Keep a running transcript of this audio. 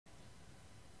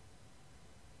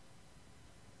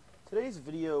Today's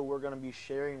video we're going to be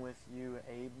sharing with you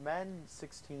a Madden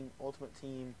 16 Ultimate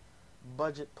Team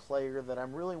budget player that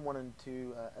I'm really wanting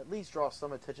to at least draw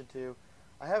some attention to.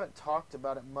 I haven't talked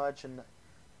about it much, and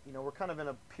we're kind of in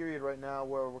a period right now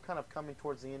where we're kind of coming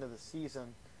towards the end of the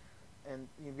season and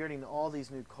you're getting all these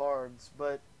new cards,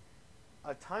 but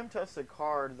a time-tested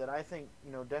card that I think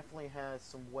definitely has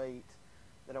some weight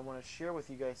that I want to share with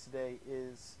you guys today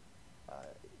is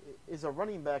a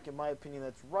running back, in my opinion,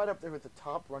 that's right up there with the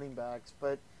top running backs,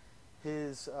 but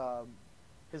his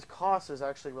cost is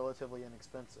actually relatively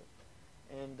inexpensive.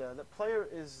 And that player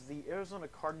is the Arizona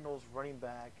Cardinals running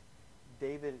back,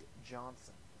 David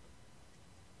Johnson.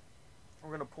 We're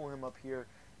going to pull him up here,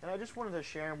 and I just wanted to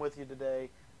share him with you today,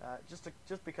 just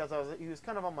because he was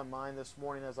kind of on my mind this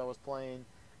morning as I was playing,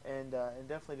 and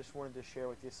definitely just wanted to share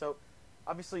with you. So,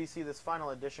 obviously, you see this final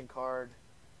edition card,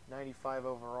 95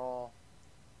 overall,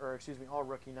 or excuse me, all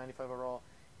rookie, 95 overall.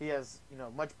 He has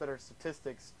much better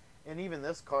statistics, and even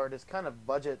this card is kind of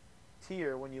budget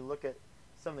tier when you look at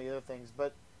some of the other things.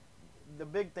 But the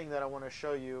big thing that I want to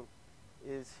show you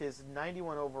is his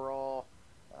 91 overall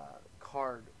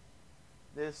card.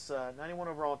 This 91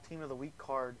 overall Team of the Week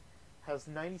card has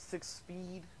 96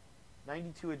 speed,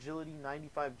 92 agility,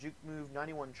 95 juke move,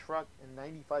 91 truck, and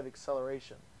 95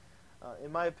 acceleration.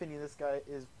 In my opinion, this guy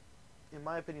is,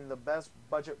 the best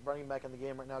budget running back in the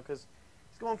game right now, because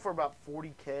he's going for about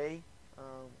 40K.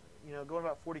 Going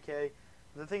about 40K.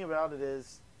 The thing about it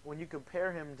is, when you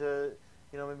compare him to,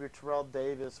 maybe Terrell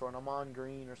Davis or an Amon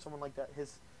Green or someone like that,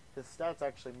 his stats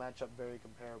actually match up very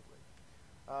comparably.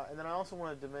 And then I also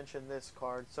wanted to mention this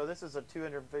card. So this is a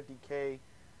 250K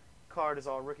card, is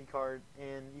all rookie card,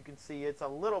 and you can see it's a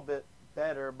little bit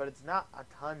better, but it's not a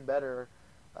ton better.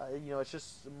 It's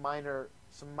just some minor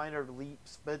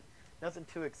leaps, but nothing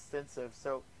too extensive.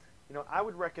 So, I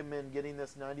would recommend getting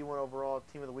this 91 overall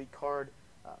Team of the Week card.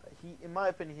 In my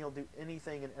opinion, he'll do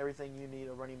anything and everything you need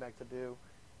a running back to do.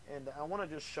 And I want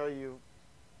to just show you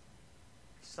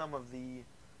some of the.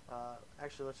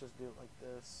 Actually, let's just do it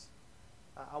like this.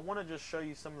 I want to just show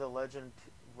you some of the legend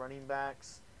running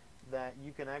backs that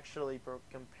you can actually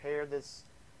compare this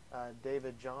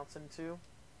David Johnson to.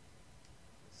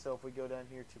 So if we go down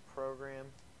here to program,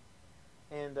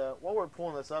 and while we're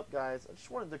pulling this up, guys, I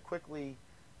just wanted to quickly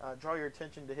draw your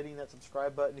attention to hitting that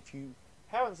subscribe button. If you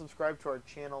haven't subscribed to our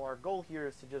channel, our goal here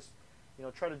is to just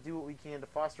try to do what we can to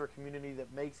foster a community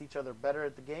that makes each other better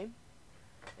at the game,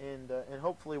 and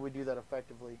hopefully we do that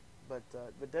effectively. But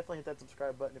definitely hit that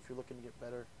subscribe button if you're looking to get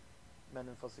better.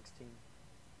 Madden NFL 16.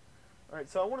 Alright,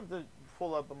 so I wanted to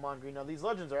pull up Amon Green. Now, these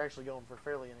legends are actually going for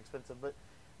fairly inexpensive, but,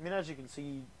 I mean, as you can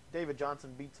see, David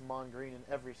Johnson beats Amon Green in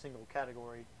every single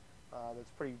category.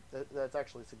 That's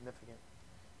actually significant.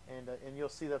 And you'll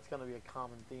see that's going to be a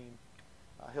common theme.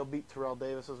 He'll beat Terrell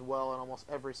Davis as well in almost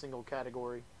every single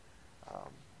category.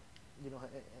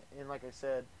 And like I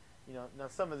said, now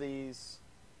some of these,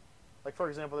 like for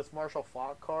example, this Marshall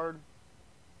Faulk card,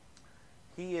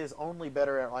 he is only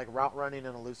better at like route running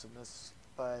and elusiveness,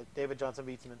 but David Johnson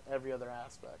beats him in every other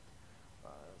aspect.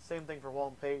 Same thing for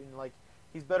Walton Payton. Like,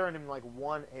 he's better in like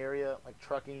one area, like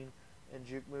trucking and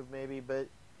juke move maybe, but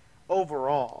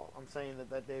overall, I'm saying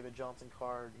that David Johnson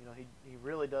card, he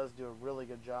really does do a really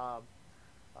good job.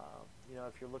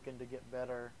 If you're looking to get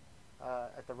better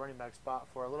at the running back spot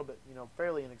for a little bit,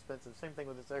 fairly inexpensive. Same thing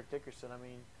with this Eric Dickerson. I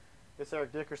mean, this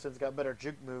Eric Dickerson's got better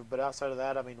juke move, but outside of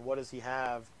that, I mean, what does he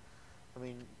have? I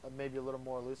mean, maybe a little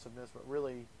more elusiveness, but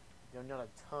really, not a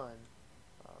ton.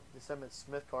 This Emmitt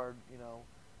Smith card,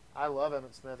 I love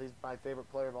Emmitt Smith. He's my favorite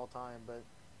player of all time, but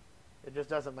it just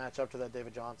doesn't match up to that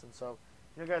David Johnson. So,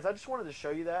 guys, I just wanted to show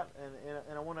you that,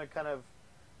 and I want to kind of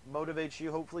motivate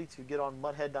you, hopefully, to get on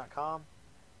muthead.com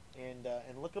and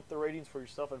look up the ratings for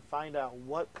yourself and find out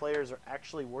what players are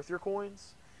actually worth your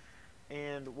coins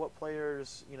and what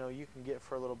players, you can get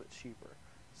for a little bit cheaper.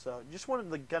 So, just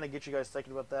wanted to kind of get you guys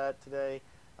thinking about that today.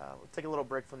 We'll take a little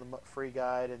break from the MUT free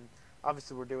guide, and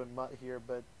obviously we're doing MUT here,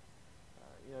 but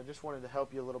just wanted to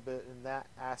help you a little bit in that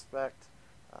aspect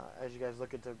as you guys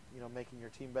look into making your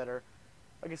team better.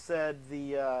 Like I said,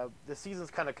 the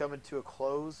season's kind of coming to a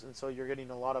close, and so you're getting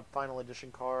a lot of final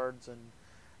edition cards, and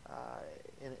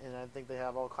I think they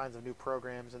have all kinds of new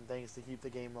programs and things to keep the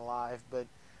game alive. But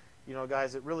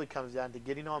guys, it really comes down to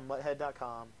getting on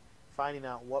muthead.com, finding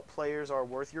out what players are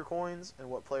worth your coins and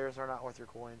what players are not worth your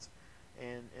coins,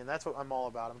 and that's what I'm all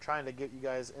about. I'm trying to get you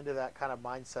guys into that kind of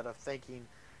mindset of thinking,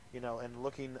 and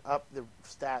looking up the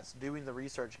stats, doing the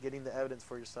research, getting the evidence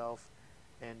for yourself,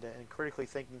 and critically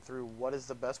thinking through what is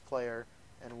the best player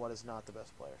and what is not the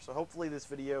best player. So hopefully this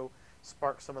video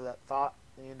sparks some of that thought.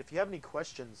 And if you have any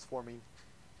questions for me,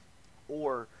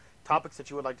 or topics that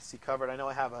you would like to see covered. I know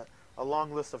I have a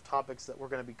long list of topics that we're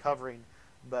going to be covering,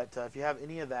 but if you have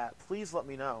any of that, please let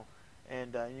me know.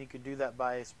 And you can do that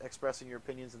by expressing your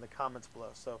opinions in the comments below.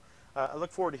 So I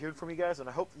look forward to hearing from you guys, and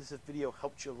I hope this video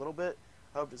helped you a little bit.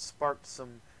 I hope it sparked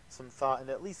some thought and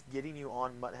at least getting you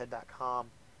on muthead.com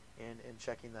and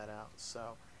checking that out.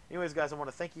 So anyways, guys, I want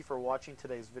to thank you for watching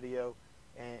today's video,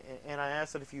 and I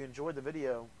ask that if you enjoyed the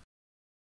video,